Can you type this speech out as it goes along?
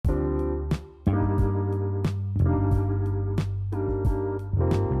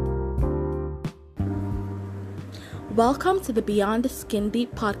Welcome to the Beyond the Skin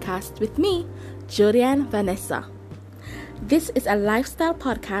Deep podcast with me, Julian Vanessa. This is a lifestyle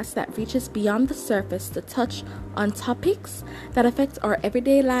podcast that reaches beyond the surface to touch on topics that affect our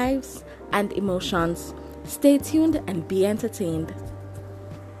everyday lives and emotions. Stay tuned and be entertained.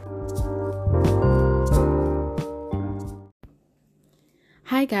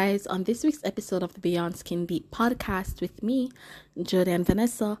 Hi guys, on this week's episode of the Beyond Skin Deep podcast with me, Julian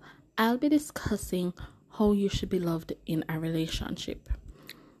Vanessa, I'll be discussing how you should be loved in a relationship.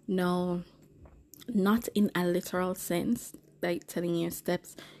 No, not in a literal sense, like telling you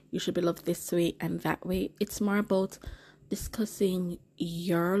steps, you should be loved this way and that way. It's more about discussing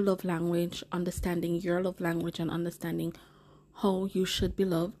your love language, understanding your love language and understanding how you should be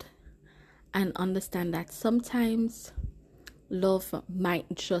loved. And understand that sometimes love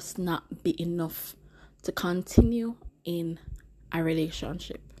might just not be enough to continue in a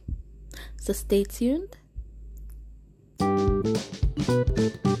relationship. So stay tuned.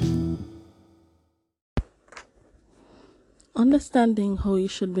 Understanding how you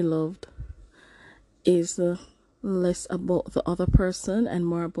should be loved is less about the other person and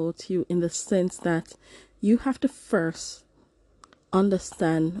more about you, in the sense that you have to first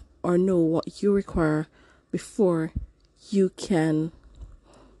understand or know what you require before you can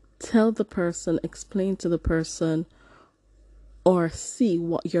tell the person, explain to the person, or see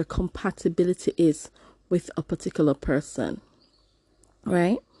what your compatibility is with a particular person,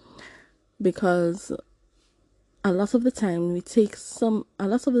 right? Because a lot of the time,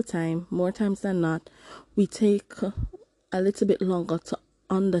 more times than not, we take a little bit longer to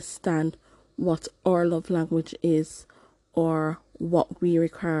understand what our love language is or what we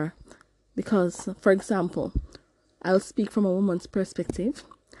require. Because, for example, I'll speak from a woman's perspective.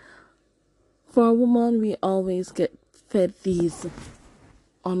 For a woman, we always get fed these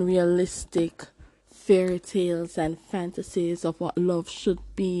unrealistic fairy tales and fantasies of what love should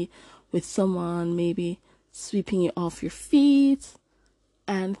be, with someone maybe sweeping you off your feet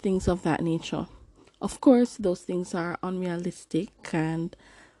and things of that nature. Of course, those things are unrealistic, and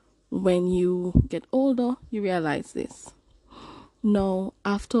when you get older, you realize this. Now,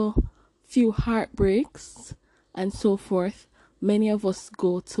 after few heartbreaks and so forth, many of us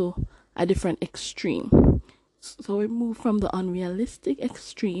go to a different extreme. So we move from the unrealistic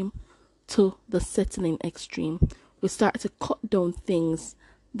extreme to the settling extreme. We start to cut down things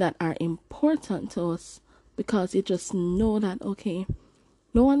that are important to us, because you just know that, okay,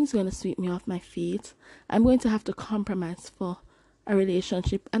 no one is going to sweep me off my feet. I'm going to have to compromise for a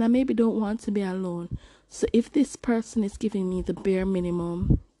relationship, and I maybe don't want to be alone. So if this person is giving me the bare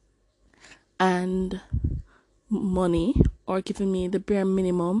minimum and money, or giving me the bare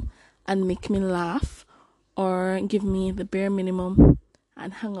minimum and make me laugh, or give me the bare minimum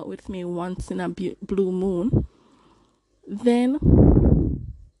and hang out with me once in a blue moon, then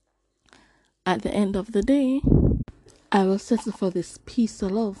at the end of the day, I will settle for this piece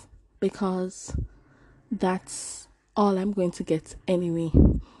of love, because that's all I'm going to get anyway.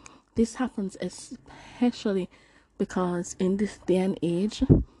 This happens especially because in this day and age,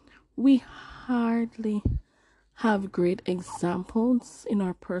 we hardly have great examples in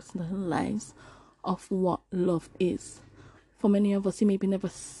our personal lives of what love is. For many of us, you maybe never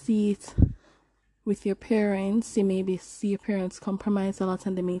see it with your parents. You maybe see your parents compromise a lot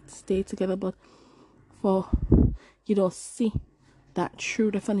and they may stay together, but you don't see that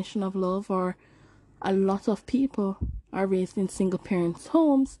true definition of love. Or a lot of people are raised in single parents'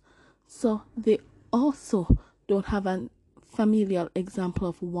 homes, so they also don't have a familial example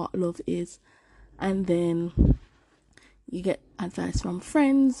of what love is. And then you get advice from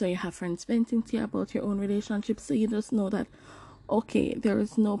friends, or you have friends venting to you about your own relationship, so you just know that, okay, there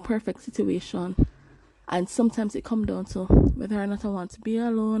is no perfect situation, and sometimes it comes down to whether or not I want to be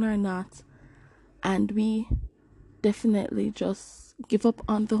alone or not, and we definitely just give up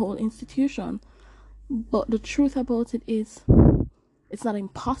on the whole institution. But the truth about it is, it's not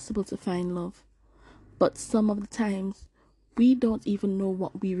impossible to find love, but some of the times we don't even know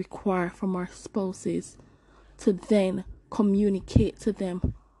what we require from our spouses to then communicate to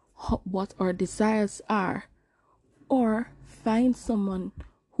them what our desires are, or find someone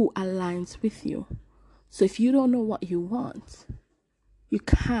who aligns with you. So if you don't know what you want, you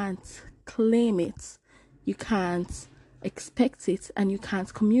can't claim it, you can't expect it, and you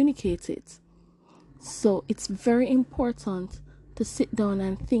can't communicate it. So it's very important to sit down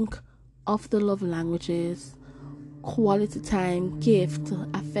and think of the love languages: quality time, gift,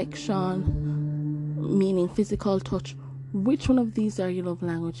 affection, meaning physical touch. Which one of these are your love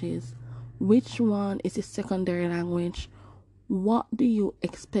languages? Which one is your secondary language? What do you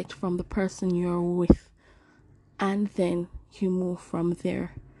expect from the person you're with? and then you move from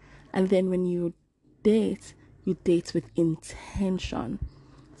there. And then when you date with intention.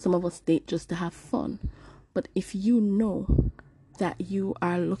 Some of us date just to have fun. But if you know that you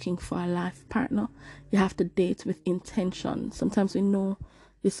are looking for a life partner, you have to date with intention. Sometimes we know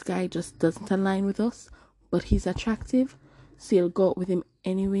this guy just doesn't align with us, but he's attractive, so you'll go out with him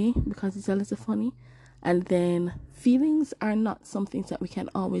anyway because he's a little funny. And then feelings are not something that we can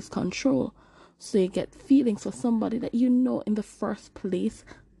always control. So you get feelings for somebody that you know in the first place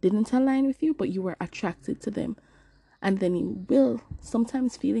didn't align with you, but you were attracted to them. And then you will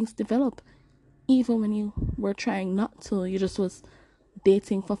sometimes feelings develop even when you were trying not to. You just was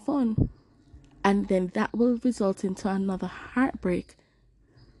dating for fun. And then that will result into another heartbreak.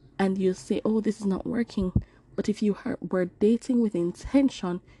 And you say, oh, this is not working. But if you were dating with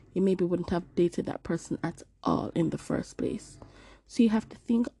intention, you maybe wouldn't have dated that person at all in the first place. So you have to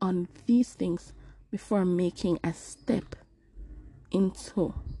think on these things before making a step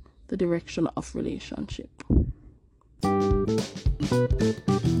into the direction of relationship.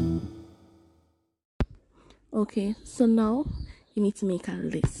 Okay, so now you need to make a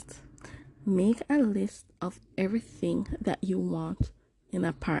list. Make a list of everything that you want in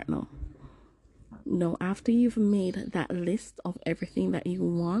a partner. Now, after you've made that list of everything that you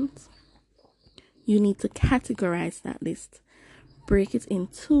want, you need to categorize that list. Break it in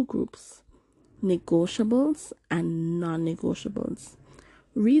two groups: negotiables and non-negotiables.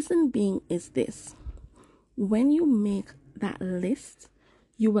 Reason being is this: when you make that list,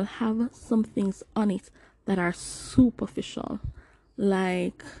 you will have some things on it that are superficial,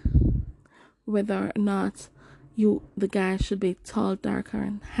 like whether or not the guy should be tall, dark,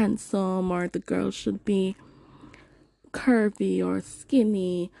 and handsome, or the girl should be curvy or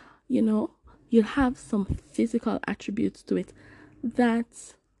skinny. You'll have some physical attributes to it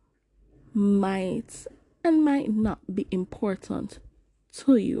that might and might not be important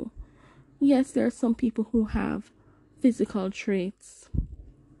to you. Yes, there are some people who have physical traits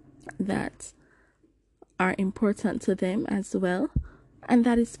that are important to them as well, and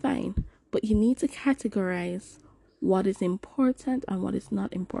that is fine. But you need to categorize what is important and what is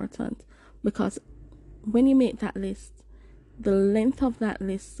not important, because when you make that list, the length of that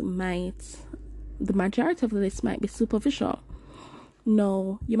list the majority of the list might be superficial.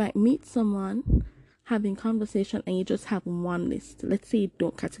 No, you might meet someone having conversation and you just have one list. Let's say you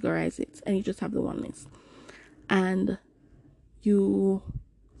don't categorize it and you just have the one list, and you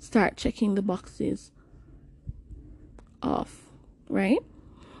start checking the boxes off, right?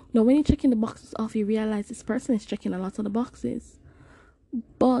 Now, when you're checking the boxes off, you realize this person is checking a lot of the boxes.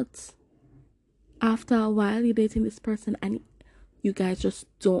 But after a while, you're dating this person and you guys just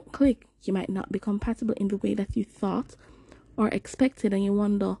don't click. You might not be compatible in the way that you thought or expected, and you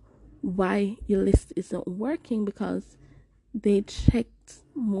wonder why your list isn't working because they checked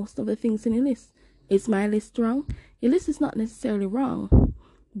most of the things in your list. Is my list wrong? Your list is not necessarily wrong.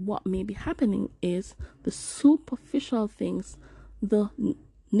 What may be happening is the superficial things, the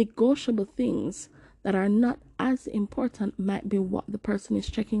negotiable things that are not as important might be what the person is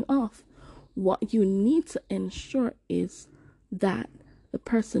checking off. What you need to ensure is that the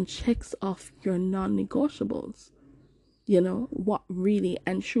person checks off your non-negotiables. What really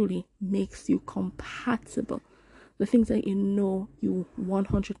and truly makes you compatible. The things that you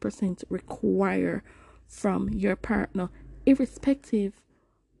 100% require from your partner, irrespective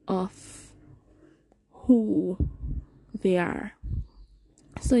of who they are.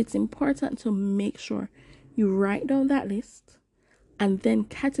 So it's important to make sure you write down that list and then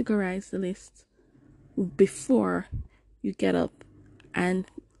categorize the list before you get up and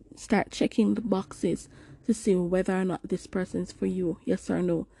start checking the boxes to see whether or not this person's for you, yes or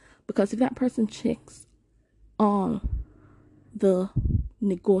no. Because if that person checks all the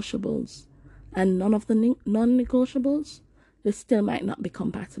negotiables and none of the non-negotiables, they still might not be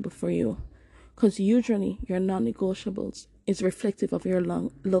compatible for you. Because usually your non-negotiables is reflective of your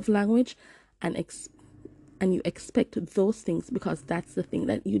love language, and you expect those things because that's the thing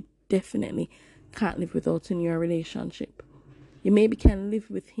that you definitely can't live without in your relationship. You maybe can live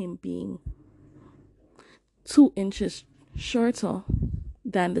with him being 2 inches shorter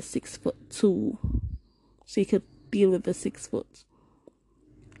than the 6'2", so you could deal with the 6 foot,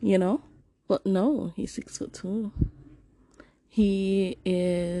 but no, he's 6'2". He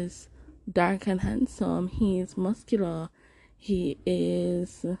is dark and handsome. He's muscular. He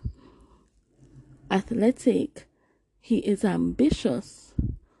is athletic. He is ambitious,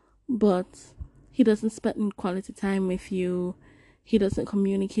 but he doesn't spend quality time with you. He doesn't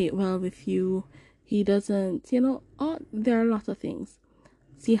communicate well with you. He doesn't, there are a lot of things.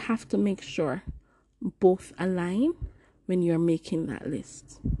 So you have to make sure both align when you're making that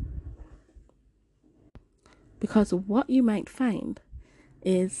list. Because what you might find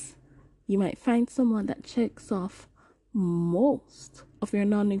is you might find someone that checks off most of your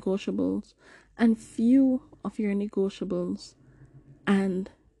non-negotiables and few of your negotiables, and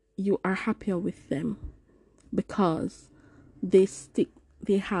you are happier with them because they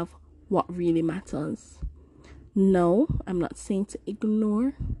have what really matters. No, I'm not saying to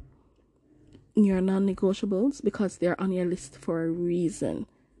ignore your non-negotiables because they're on your list for a reason.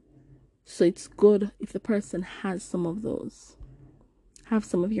 So it's good if the person has some of those. Have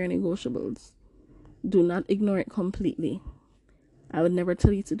some of your negotiables. Do not ignore it completely. I would never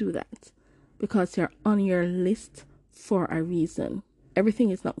tell you to do that because you're on your list for a reason. Everything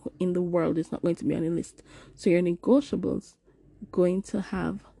is not in the world is not going to be on your list. So your negotiables going to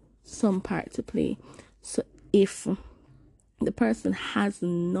have some part to play. So if the person has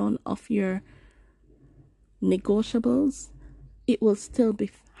none of your negotiables, it will still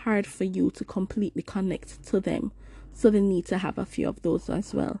be hard for you to completely connect to them. So they need to have a few of those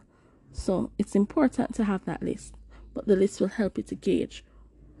as well. So it's important to have that list, but the list will help you to gauge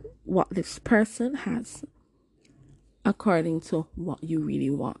what this person has according to what you really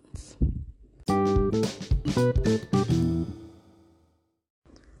want.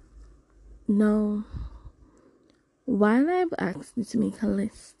 Now, while I've asked you to make a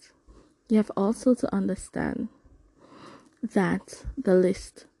list, you have also to understand that the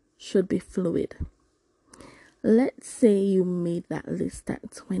list should be fluid. Let's say you made that list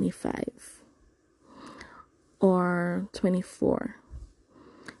at 25 or 24.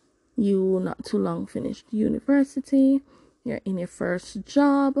 You not too long finished university, you're in your first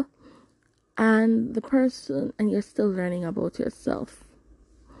job, and you're still learning about yourself.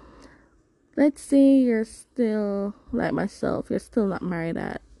 Let's say you're still, like myself, you're still not married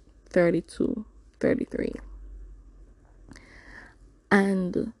at 32, 33.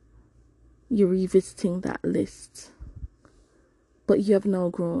 And you're revisiting that list. But you have now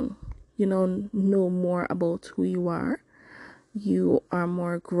grown. You know more about who you are. You are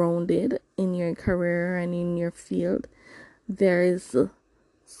more grounded in your career and in your field. There is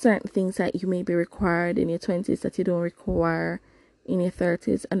certain things that you may be required in your 20s that you don't require in your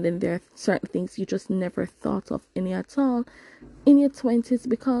 30s, and then there are certain things you just never thought of any at all in your 20s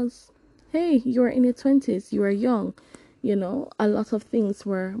because hey, you are in your 20s, you are young. A lot of things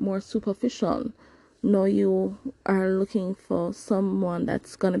were more superficial. Now you are looking for someone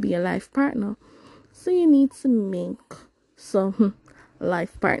that's going to be a life partner, so you need to make some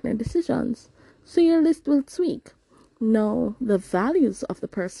life partner decisions. So your list will tweak. Now the values of the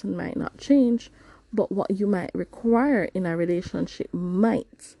person might not change, but what you might require in a relationship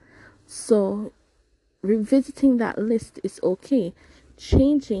might. So revisiting that list is okay.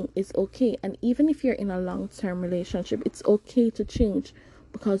 Changing is okay. And even if you're in a long-term relationship, it's okay to change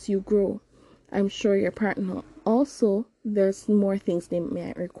because you grow. I'm sure your partner also, there's more things they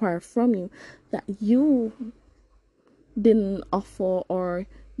might require from you that you didn't offer or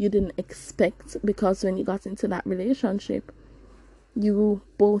you didn't expect, because when you got into that relationship, you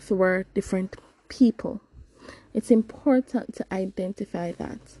both were different people. It's important to identify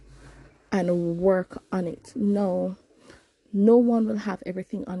that and work on it. No one will have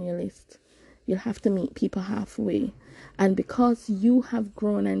everything on your list. You'll have to meet people halfway. And because you have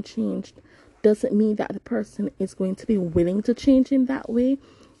grown and changed, doesn't mean that the person is going to be willing to change in that way.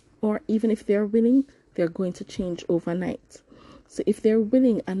 Or even if they're willing, they're going to change overnight. So if they're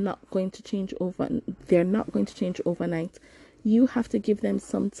willing and they're not going to change overnight, you have to give them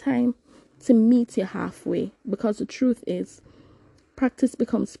some time to meet you halfway. Because the truth is, practice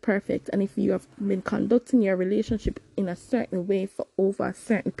becomes perfect. And if you have been conducting your relationship in a certain way for over a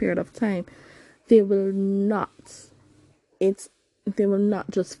certain period of time, they will not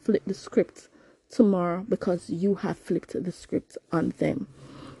just flip the script tomorrow because you have flipped the script on them.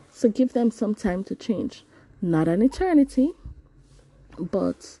 So give them some time to change. Not an eternity,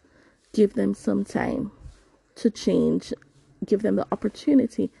 but give them some time to change. Give them the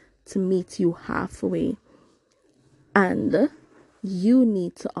opportunity to meet you halfway. And you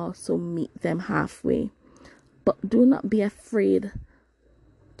need to also meet them halfway. But do not be afraid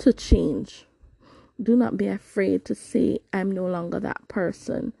to change. Do not be afraid to say, I'm no longer that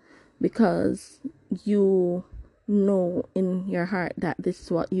person, because you know in your heart that this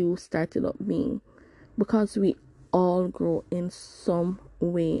is what you started up being. Because we all grow in some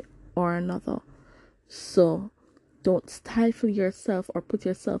way or another. So don't stifle yourself or put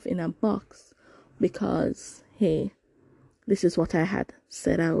yourself in a box because, hey, this is what I had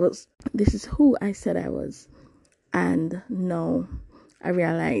said I was. This is who I said I was. And no, I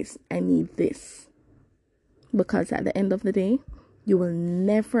realize I need this. Because at the end of the day, you will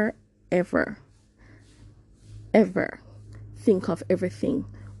never, ever, ever think of everything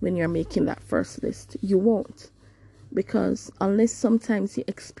when you're making that first list. You won't. Because unless sometimes you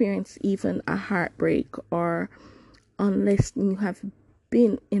experience even a heartbreak, or unless you have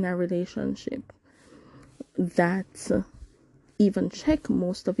been in a relationship that even check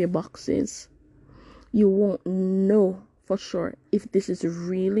most of your boxes, you won't know for sure if this is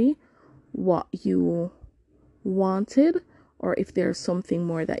really what you wanted, or if there's something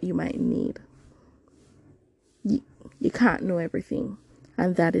more that you might need. You can't know everything,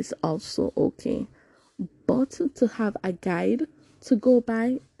 and that is also okay. But to have a guide to go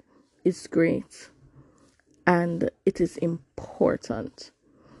by is great, and it is important.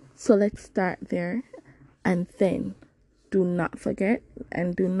 So let's start there, and then do not forget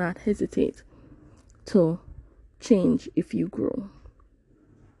and do not hesitate to change if you grow.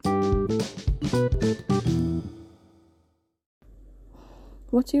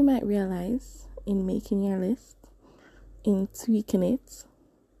 What you might realize in making your list, in tweaking it,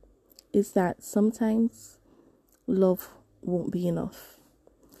 is that sometimes love won't be enough.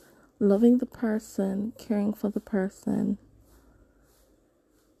 Loving the person, caring for the person,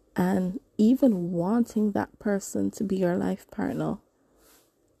 and even wanting that person to be your life partner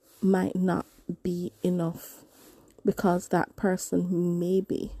might not be enough, because that person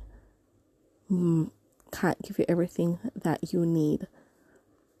maybe can't give you everything that you need,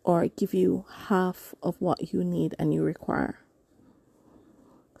 or give you half of what you need and you require.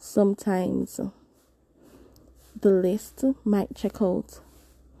 Sometimes the list might check out,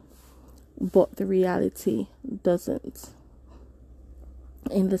 but the reality doesn't,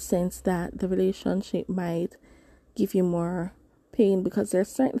 in the sense that the relationship might give you more pain, because there are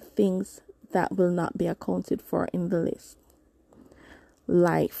certain things that will not be accounted for in the list.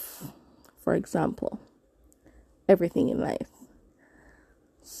 Life, for example, everything in life.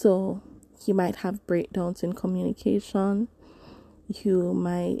 So you might have breakdowns in communication.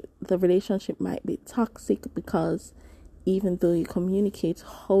 The relationship might be toxic, because even though you communicate,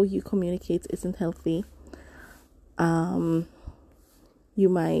 how you communicate isn't healthy. You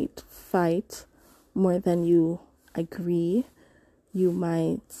might fight more than you agree. You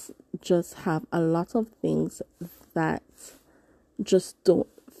might just have a lot of things that just don't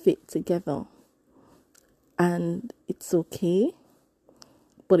fit together. And it's okay,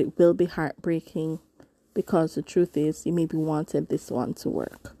 but it will be heartbreaking, because the truth is, you maybe wanted this one to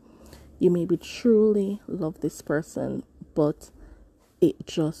work. You maybe truly love this person, but it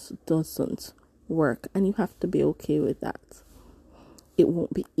just doesn't work. And you have to be okay with that. It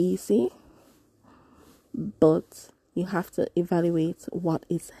won't be easy, but you have to evaluate what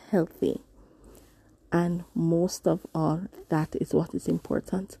is healthy. And most of all, that is what is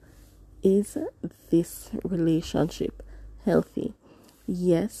important. Is this relationship healthy?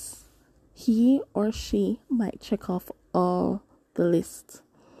 Yes, he or she might check off all the list.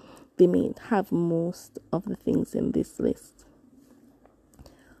 They may have most of the things in this list.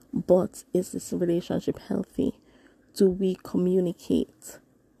 But is this relationship healthy? Do we communicate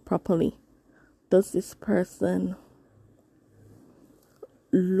properly? Does this person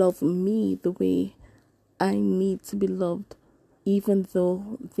love me the way I need to be loved, even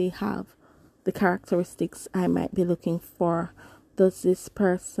though they have the characteristics I might be looking for? Does this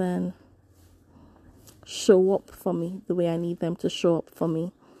person show up for me the way I need them to show up for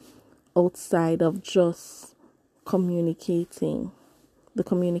me, outside of just communicating, the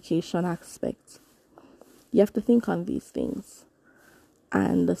communication aspect? You have to think on these things.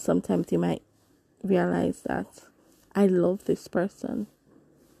 And sometimes you might realize that I love this person,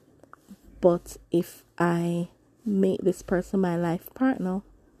 but if I make this person my life partner,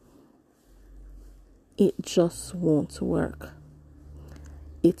 it just won't work.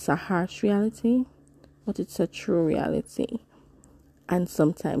 It's a harsh reality, but it's a true reality. And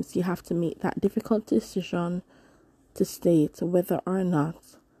sometimes you have to make that difficult decision to state whether or not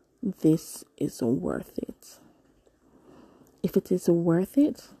this is worth it. If it is worth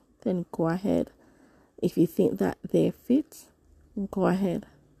it, then go ahead. If you think that they fit, go ahead.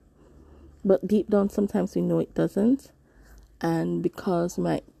 But deep down, sometimes we know it doesn't. And because you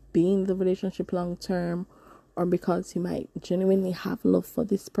might be in the relationship long term, or because you might genuinely have love for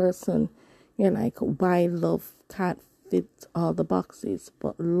this person, you're like, why love can't fit all the boxes?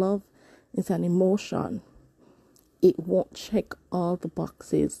 But love is an emotion. It won't check all the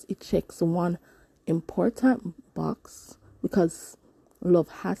boxes. It checks one important box, because love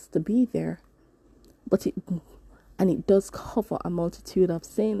has to be there. But it does cover a multitude of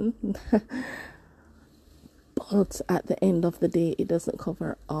sin. But at the end of the day, it doesn't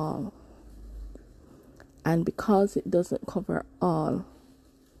cover all. And because it doesn't cover all,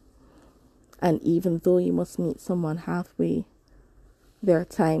 and even though you must meet someone halfway, there are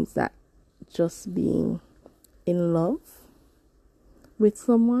times that just being in love with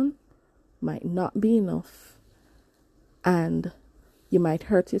someone might not be enough, and you might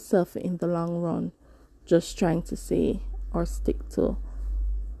hurt yourself in the long run just trying to say or stick to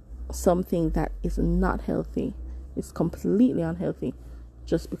something that is not healthy, is completely unhealthy,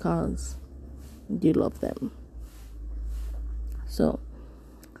 just because you love them. So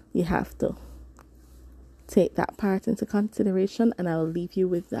you have to take that part into consideration, and I'll leave you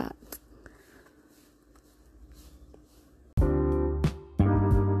with that.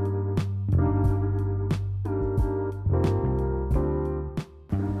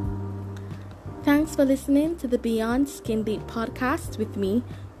 Thanks for listening to the Beyond Skin Deep podcast with me,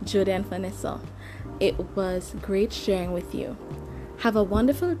 Judy and Vanessa. It was great sharing with you. Have a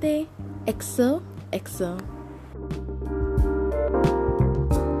wonderful day. XO, XO.